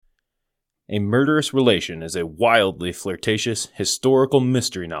A Murderous Relation is a wildly flirtatious historical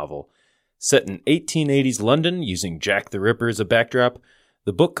mystery novel. Set in 1880s London using Jack the Ripper as a backdrop,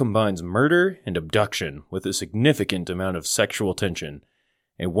 the book combines murder and abduction with a significant amount of sexual tension.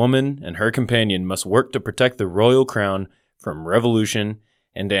 A woman and her companion must work to protect the royal crown from revolution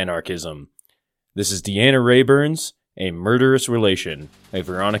and anarchism. This is Deanna Raybourn's A Murderous Relation, a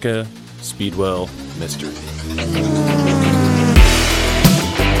Veronica Speedwell mystery.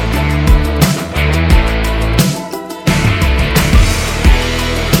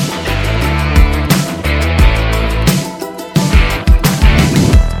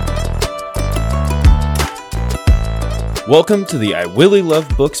 Welcome to the I Willie Love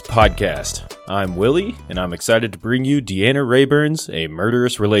Books podcast. I'm Willie, and I'm excited to bring you Deanna Raybourn's A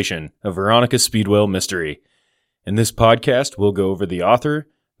Murderous Relation, a Veronica Speedwell mystery. In this podcast, we'll go over the author,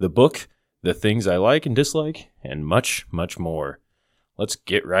 the book, the things I like and dislike, and much, much more. Let's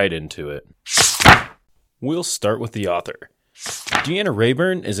get right into it. We'll start with the author. Deanna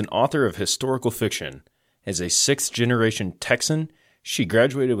Raybourn is an author of historical fiction. As a sixth-generation Texan, she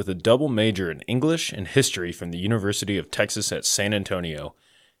graduated with a double major in English and history from the University of Texas at San Antonio.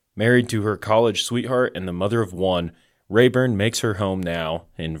 Married to her college sweetheart and the mother of one, Raybourn makes her home now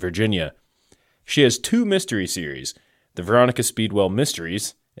in Virginia. She has two mystery series, the Veronica Speedwell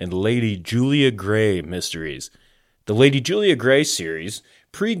Mysteries and Lady Julia Gray Mysteries. The Lady Julia Gray series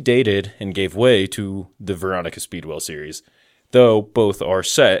predated and gave way to the Veronica Speedwell series, though both are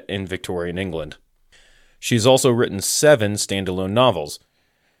set in Victorian England. She's also written 7 standalone novels.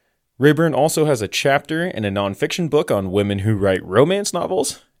 Raybourn also has a chapter in a nonfiction book on women who write romance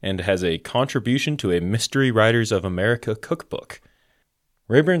novels and has a contribution to a Mystery Writers of America cookbook.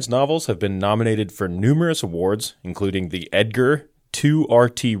 Raybourn's novels have been nominated for numerous awards, including the Edgar, 2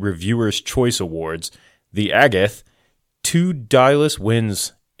 RT Reviewers' Choice Awards, the Agath, 2 Dylus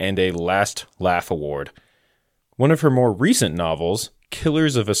Wins, and a Last Laugh Award. One of her more recent novels,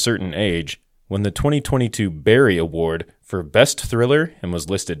 Killers of a Certain Age, won the 2022 Barry Award for Best Thriller and was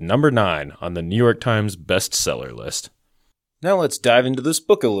listed number 9 on the New York Times bestseller list. Now let's dive into this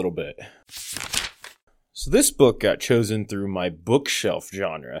book a little bit. So this book got chosen through my bookshelf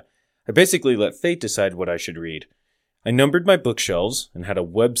genre. I basically let fate decide what I should read. I numbered my bookshelves and had a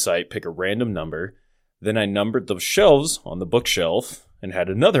website pick a random number. Then I numbered the shelves on the bookshelf and had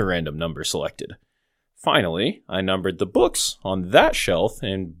another random number selected. Finally, I numbered the books on that shelf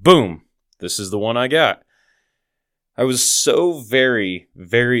and boom! This is the one I got. I was so very,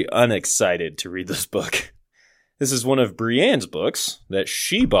 very unexcited to read this book. This is one of Brienne's books that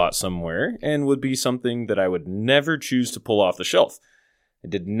she bought somewhere and would be something that I would never choose to pull off the shelf. I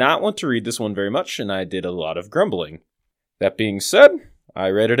did not want to read this one very much, and I did a lot of grumbling. That being said, I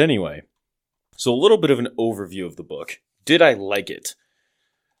read it anyway. So a little bit of an overview of the book. Did I like it?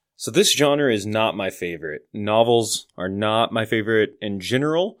 So this genre is not my favorite. Novels are not my favorite in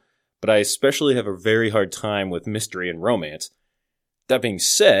general, but I especially have a very hard time with mystery and romance. That being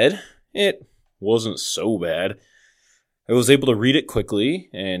said, it wasn't so bad. I was able to read it quickly,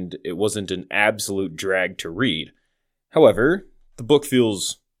 and it wasn't an absolute drag to read. However, the book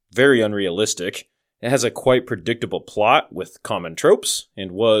feels very unrealistic. It has a quite predictable plot with common tropes,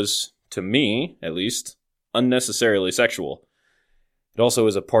 and was, to me at least, unnecessarily sexual. It also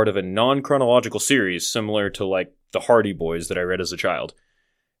is a part of a non-chronological series similar to like the Hardy Boys that I read as a child.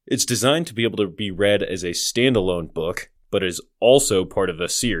 It's designed to be able to be read as a standalone book, but is also part of a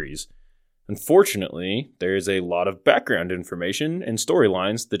series. Unfortunately, there is a lot of background information and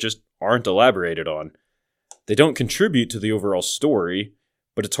storylines that just aren't elaborated on. They don't contribute to the overall story,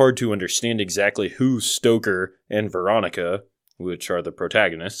 but it's hard to understand exactly who Stoker and Veronica, which are the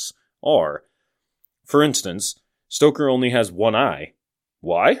protagonists, are. For instance, Stoker only has one eye.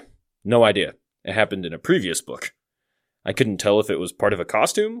 Why? No idea. It happened in a previous book. I couldn't tell if it was part of a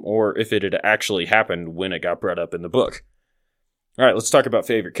costume or if it had actually happened when it got brought up in the book. Alright, let's talk about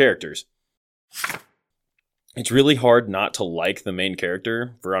favorite characters. It's really hard not to like the main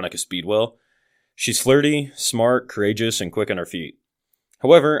character, Veronica Speedwell. She's flirty, smart, courageous, and quick on her feet.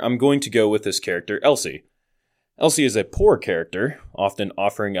 However, I'm going to go with this character, Elsie. Elsie is a poor character, often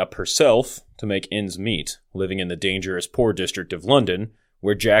offering up herself to make ends meet, living in the dangerous poor district of London,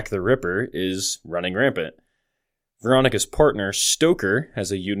 where Jack the Ripper is running rampant. Veronica's partner, Stoker,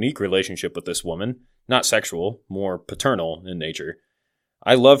 has a unique relationship with this woman, not sexual, more paternal in nature.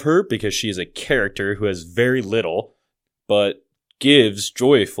 I love her because she is a character who has very little, but gives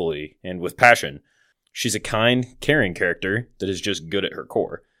joyfully and with passion. She's a kind, caring character that is just good at her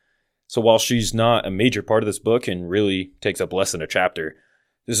core. So while she's not a major part of this book and really takes up less than a chapter,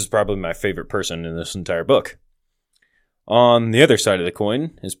 this is probably my favorite person in this entire book. On the other side of the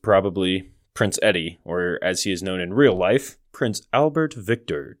coin is probably Prince Eddie, or as he is known in real life, Prince Albert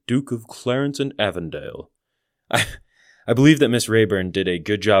Victor, Duke of Clarence and Avondale. I believe that Miss Raybourn did a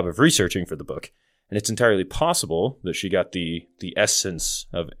good job of researching for the book, and it's entirely possible that she got the essence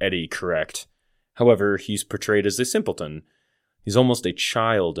of Eddie correct. However, he's portrayed as a simpleton. He's almost a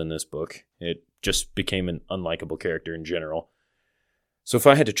child in this book. It just became an unlikable character in general. So if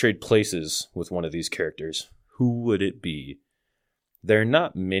I had to trade places with one of these characters, who would it be? There are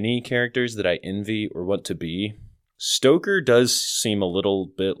not many characters that I envy or want to be. Stoker does seem a little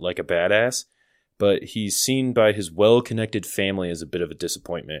bit like a badass, but he's seen by his well-connected family as a bit of a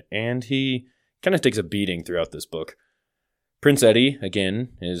disappointment, and he kind of takes a beating throughout this book. Prince Eddie, again,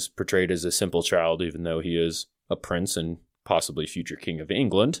 is portrayed as a simple child, even though he is a prince and possibly future king of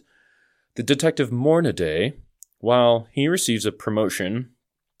England. The detective Mornaday, while he receives a promotion,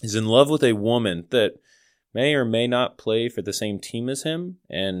 is in love with a woman that may or may not play for the same team as him,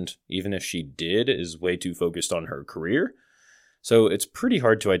 and even if she did, is way too focused on her career. So it's pretty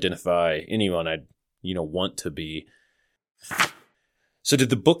hard to identify anyone I'd, want to be. So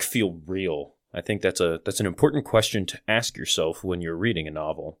did the book feel real? I think that's an important question to ask yourself when you're reading a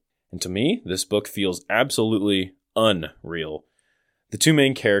novel. And to me, this book feels absolutely unreal. The two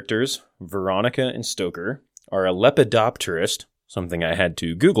main characters, Veronica and Stoker, are a lepidopterist, something I had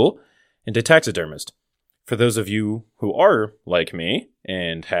to Google, and a taxidermist. For those of you who are like me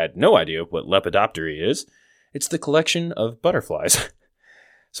and had no idea what lepidoptery is, it's the collection of butterflies.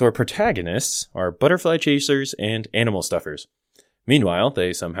 So our protagonists are butterfly chasers and animal stuffers. Meanwhile,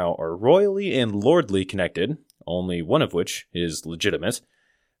 they somehow are royally and lordly connected, only one of which is legitimate.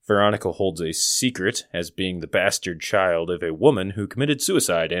 Veronica holds a secret as being the bastard child of a woman who committed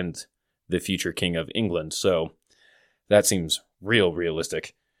suicide and the future king of England, so that seems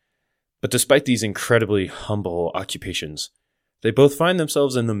realistic. But despite these incredibly humble occupations, they both find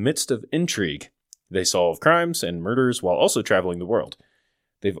themselves in the midst of intrigue. They solve crimes and murders while also traveling the world.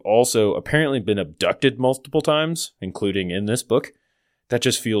 They've also apparently been abducted multiple times, including in this book. That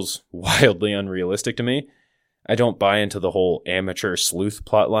just feels wildly unrealistic to me. I don't buy into the whole amateur sleuth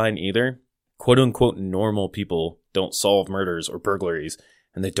plotline either. Quote-unquote normal people don't solve murders or burglaries,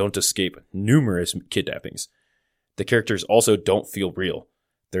 and they don't escape numerous kidnappings. The characters also don't feel real.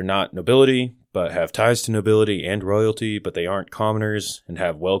 They're not nobility, but have ties to nobility and royalty, but they aren't commoners and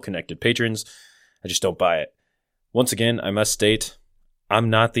have well-connected patrons. I just don't buy it. Once again, I must state, I'm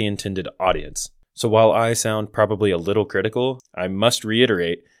not the intended audience. So while I sound probably a little critical, I must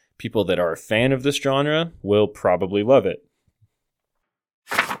reiterate, people that are a fan of this genre will probably love it.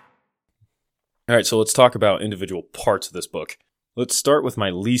 Alright, so let's talk about individual parts of this book. Let's start with my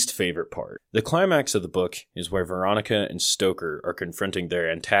least favorite part. The climax of the book is where Veronica and Stoker are confronting their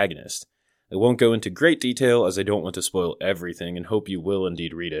antagonist. I won't go into great detail as I don't want to spoil everything and hope you will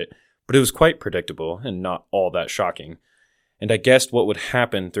indeed read it, but it was quite predictable and not all that shocking. And I guessed what would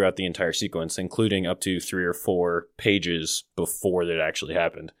happen throughout the entire sequence, including up to 3 or 4 pages before that actually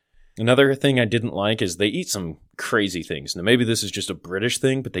happened. Another thing I didn't like is they eat some crazy things. Now maybe this is just a British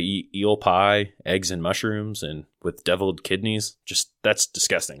thing, but they eat eel pie, eggs and mushrooms, and with deviled kidneys. That's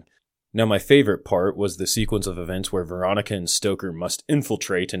disgusting. Now my favorite part was the sequence of events where Veronica and Stoker must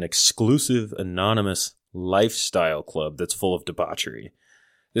infiltrate an exclusive, anonymous lifestyle club that's full of debauchery.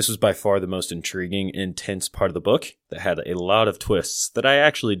 This was by far the most intriguing, intense part of the book that had a lot of twists that I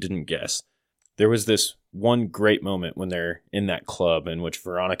actually didn't guess. There was this one great moment when they're in that club in which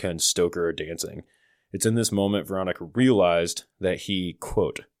Veronica and Stoker are dancing. It's in this moment Veronica realized that he,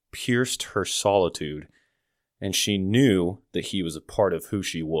 quote, pierced her solitude, and she knew that he was a part of who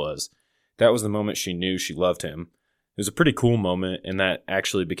she was. That was the moment she knew she loved him. It was a pretty cool moment, and that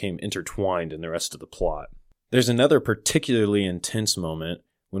actually became intertwined in the rest of the plot. There's another particularly intense moment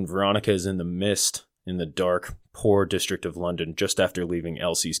when Veronica is in the mist in the dark, poor district of London just after leaving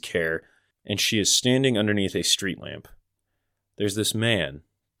Elsie's care, and she is standing underneath a street lamp. There's this man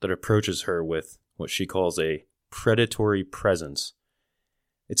that approaches her with what she calls a predatory presence.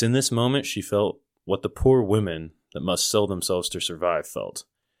 It's in this moment she felt what the poor women that must sell themselves to survive felt.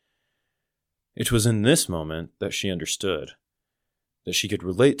 It was in this moment that she understood that she could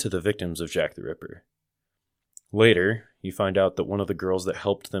relate to the victims of Jack the Ripper. Later, you find out that one of the girls that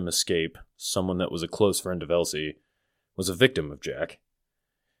helped them escape, someone that was a close friend of Elsie, was a victim of Jack.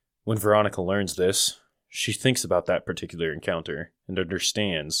 When Veronica learns this, she thinks about that particular encounter and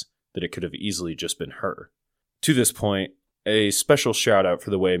understands that it could have easily just been her. To this point, a special shout out for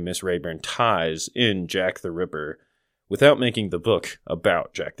the way Miss Raybourn ties in Jack the Ripper without making the book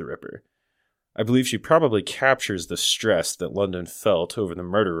about Jack the Ripper. I believe she probably captures the stress that London felt over the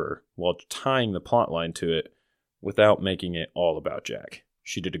murderer while tying the plotline to it without making it all about Jack.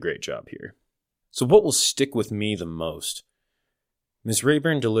 She did a great job here. So what will stick with me the most? Ms.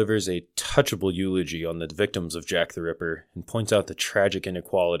 Raybourn delivers a touchable eulogy on the victims of Jack the Ripper and points out the tragic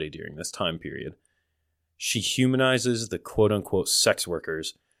inequality during this time period. She humanizes the quote-unquote sex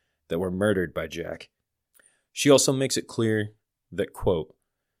workers that were murdered by Jack. She also makes it clear that, quote,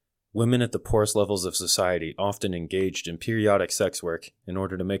 women at the poorest levels of society often engaged in periodic sex work in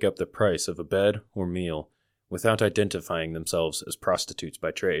order to make up the price of a bed or meal without identifying themselves as prostitutes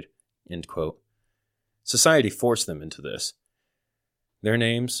by trade, end quote. Society forced them into this. Their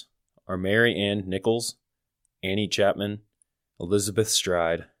names are Mary Ann Nichols, Annie Chapman, Elizabeth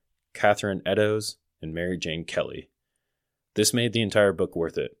Stride, Catherine Eddowes, and Mary Jane Kelly. This made the entire book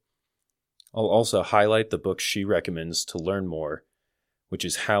worth it. I'll also highlight the book she recommends to learn more, which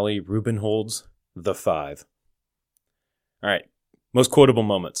is Hallie Rubenhold's The Five. All right, most quotable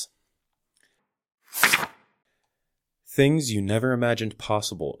moments. Things you never imagined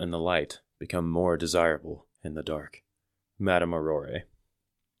possible in the light become more desirable in the dark. Madame Aurore.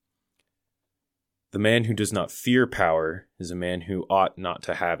 The man who does not fear power is a man who ought not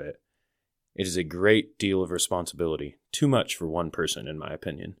to have it. It is a great deal of responsibility, too much for one person, in my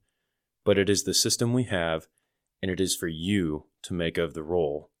opinion. But it is the system we have, and it is for you to make of the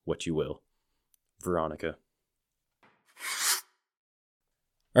role what you will. Veronica.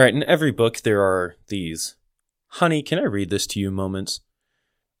 All right, in every book there are these, honey, can I read this to you moments?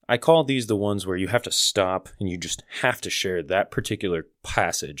 I call these the ones where you have to stop and you just have to share that particular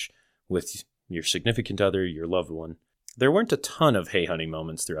passage with your significant other, your loved one. There weren't a ton of hey honey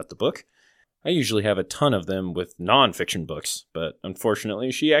moments throughout the book. I usually have a ton of them with non-fiction books, but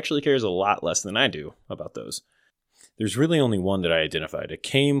unfortunately she actually cares a lot less than I do about those. There's really only one that I identified. It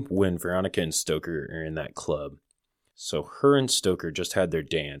came when Veronica and Stoker are in that club. So her and Stoker just had their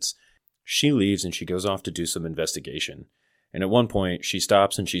dance. She leaves and she goes off to do some investigation. And at one point, she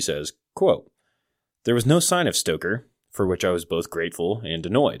stops and she says, quote, there was no sign of Stoker, for which I was both grateful and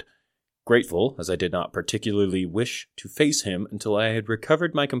annoyed. Grateful, as I did not particularly wish to face him until I had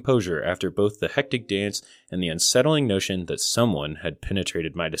recovered my composure after both the hectic dance and the unsettling notion that someone had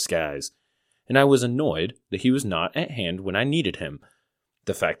penetrated my disguise. And I was annoyed that he was not at hand when I needed him.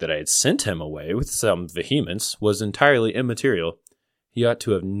 The fact that I had sent him away with some vehemence was entirely immaterial. He ought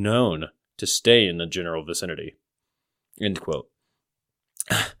to have known to stay in the general vicinity. End quote.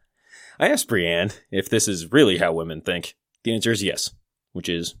 I asked Brienne if this is really how women think. The answer is yes, which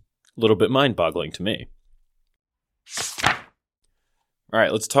is a little bit mind-boggling to me. All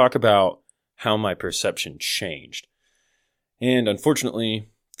right, let's talk about how my perception changed. And unfortunately,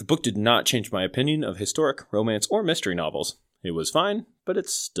 the book did not change my opinion of historic, romance, or mystery novels. It was fine, but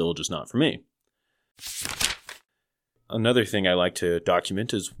it's still just not for me. Another thing I like to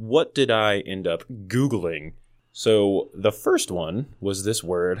document is what did I end up Googling. So the first one was this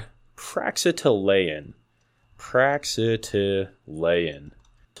word, Praxitilean. Praxitilean.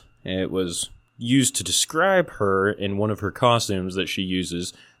 It was used to describe her in one of her costumes that she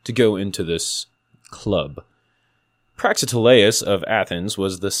uses to go into this club. Praxitileus of Athens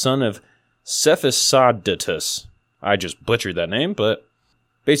was the son of Cephisoditus. I just butchered that name, but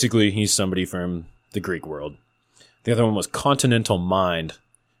basically he's somebody from the Greek world. The other one was Continental Mind.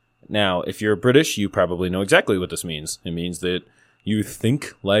 Now, if you're British, you probably know exactly what this means. It means that you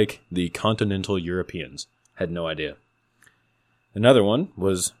think like the continental Europeans. Had no idea. Another one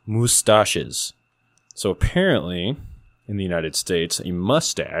was moustaches. So apparently, in the United States, a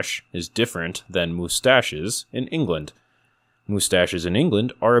mustache is different than moustaches in England. Moustaches in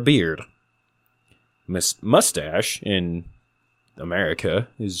England are a beard. Mustache in America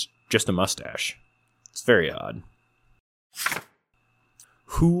is just a mustache. It's very odd.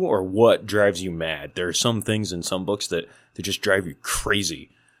 Who or what drives you mad? There are some things in some books that just drive you crazy.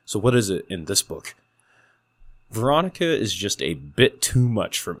 So what is it in this book? Veronica is just a bit too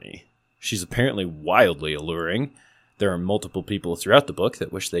much for me. She's apparently wildly alluring. There are multiple people throughout the book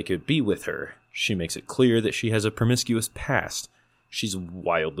that wish they could be with her. She makes it clear that she has a promiscuous past. She's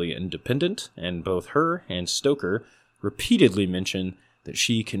wildly independent, and both her and Stoker repeatedly mention that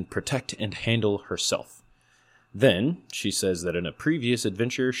she can protect and handle herself. Then, she says that in a previous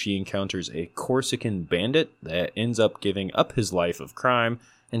adventure, she encounters a Corsican bandit that ends up giving up his life of crime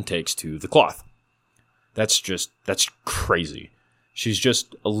and takes to the cloth. That's crazy. She's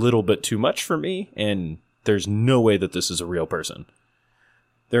just a little bit too much for me, and there's no way that this is a real person.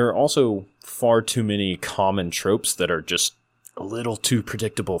 There are also far too many common tropes that are just a little too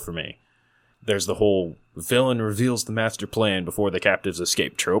predictable for me. There's the whole villain reveals the master plan before the captives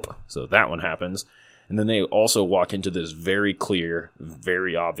escape trope, so that one happens. And then they also walk into this very clear,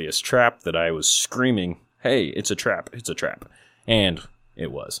 very obvious trap that I was screaming, hey, it's a trap, it's a trap. And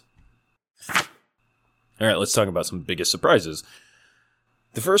it was. All right, let's talk about some biggest surprises.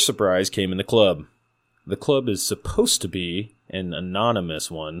 The first surprise came in the club. The club is supposed to be an anonymous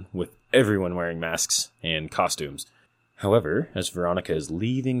one with everyone wearing masks and costumes. However, as Veronica is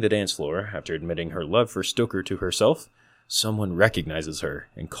leaving the dance floor after admitting her love for Stoker to herself, someone recognizes her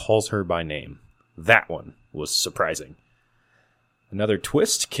and calls her by name. That one was surprising. Another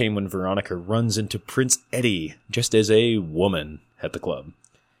twist came when Veronica runs into Prince Eddie just as a woman at the club.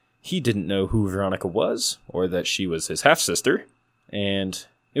 He didn't know who Veronica was or that she was his half-sister, and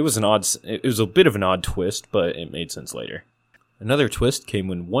it was a bit of an odd twist, but it made sense later. Another twist came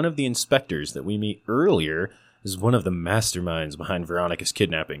when one of the inspectors that we meet earlier is one of the masterminds behind Veronica's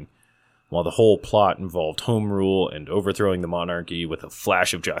kidnapping. While the whole plot involved home rule and overthrowing the monarchy with a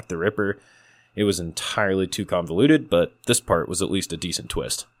flash of Jack the Ripper, it was entirely too convoluted, but this part was at least a decent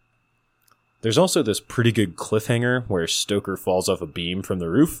twist. There's also this pretty good cliffhanger where Stoker falls off a beam from the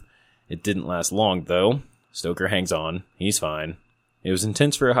roof. It didn't last long, though. Stoker hangs on. He's fine. It was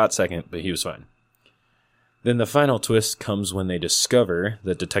intense for a hot second, but he was fine. Then the final twist comes when they discover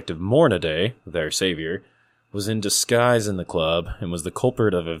that Detective Mornaday, their savior, was in disguise in the club and was the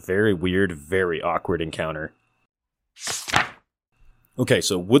culprit of a very weird, very awkward encounter. Okay,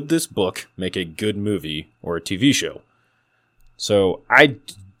 so would this book make a good movie or a TV show? So I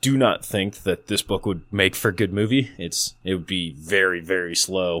do not think that this book would make for a good movie. It would be very, very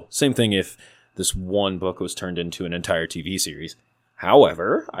slow. Same thing if this one book was turned into an entire TV series.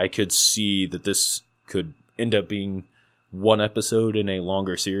 However, I could see that this could end up being one episode in a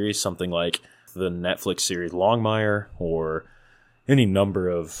longer series, something like the Netflix series Longmire or any number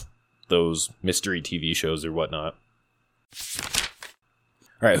of those mystery TV shows or whatnot.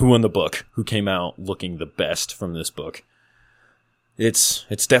 All right, who won the book? Who came out looking the best from this book? It's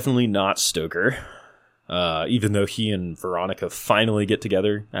definitely not Stoker, even though he and Veronica finally get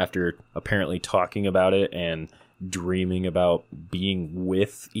together after apparently talking about it and dreaming about being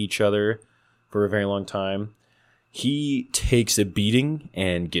with each other for a very long time. He takes a beating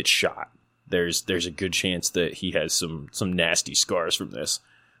and gets shot. There's a good chance that he has some nasty scars from this.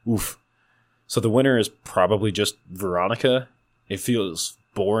 Oof. So the winner is probably just Veronica. It feels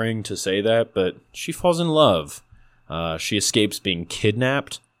boring to say that, but she falls in love. She escapes being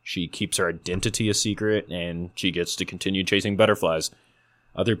kidnapped. She keeps her identity a secret, and she gets to continue chasing butterflies.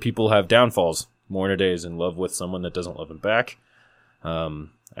 Other people have downfalls. Mornaday is in love with someone that doesn't love him back.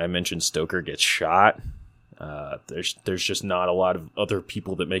 I mentioned Stoker gets shot. There's just not a lot of other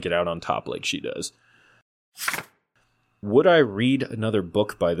people that make it out on top like she does. Would I read another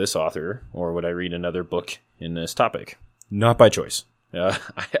book by this author, or would I read another book in this topic? Not by choice.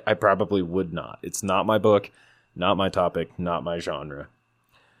 I probably would not. It's not my book, not my topic, not my genre.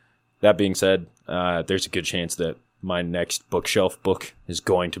 That being said, there's a good chance that my next bookshelf book is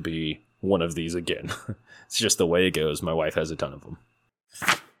going to be one of these again. It's just the way it goes. My wife has a ton of them.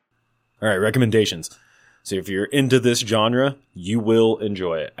 All right, recommendations. So if you're into this genre, you will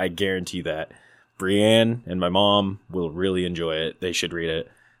enjoy it. I guarantee that. Brienne and my mom will really enjoy it. They should read it.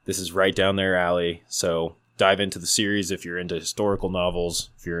 This is right down their alley. So dive into the series if you're into historical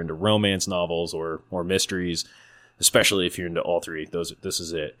novels, if you're into romance novels or mysteries, especially if you're into all three. This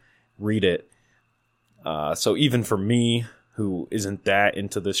is it. Read it. So even for me, who isn't that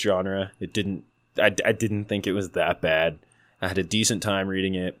into this genre, I didn't think it was that bad. I had a decent time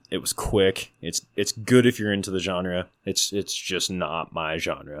reading it. It was quick. It's good if you're into the genre. It's just not my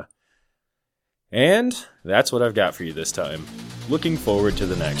genre. And that's what I've got for you this time. Looking forward to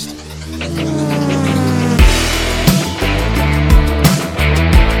the next.